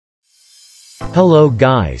Hello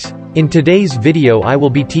guys. In today's video I will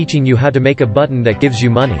be teaching you how to make a button that gives you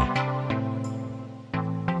money.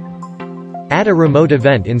 Add a remote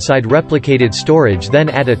event inside replicated storage, then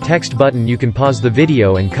add a text button. You can pause the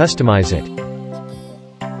video and customize it.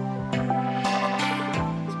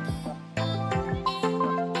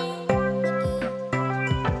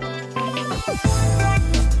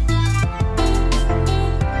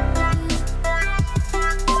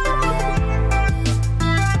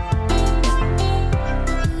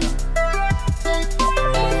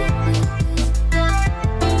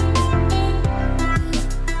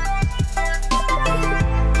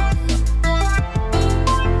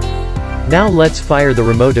 Now let's fire the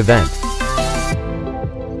remote event.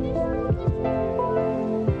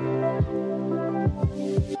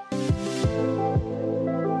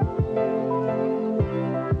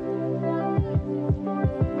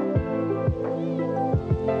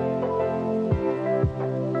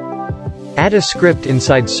 Add a script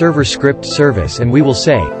inside server script service and we will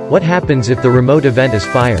say, what happens if the remote event is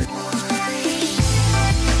fired.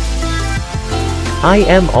 I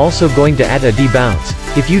am also going to add a debounce.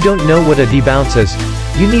 If you don't know what a debounce is,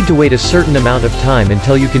 you need to wait a certain amount of time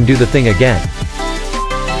until you can do the thing again.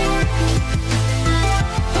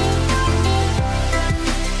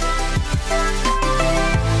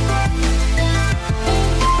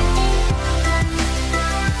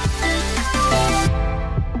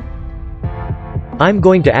 I'm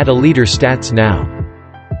going to add a leader stats now.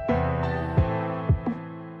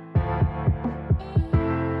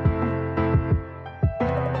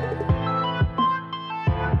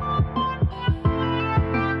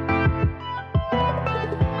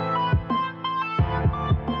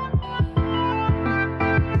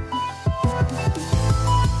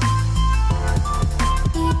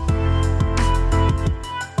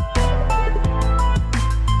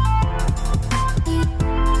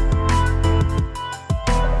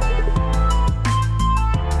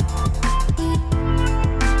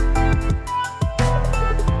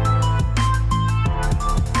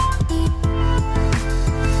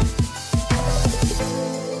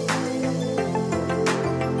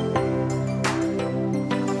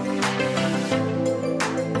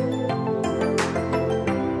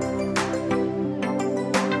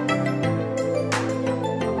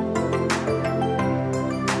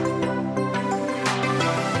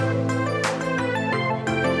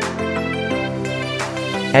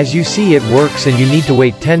 As you see, it works and you need to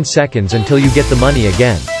wait 10 seconds until you get the money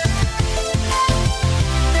again.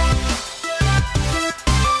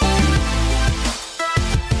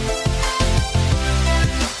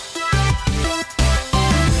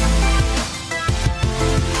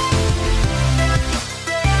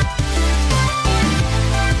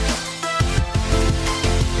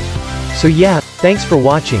 So yeah, thanks for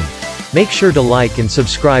watching. Make sure to like and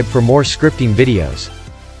subscribe for more scripting videos.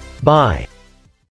 Bye.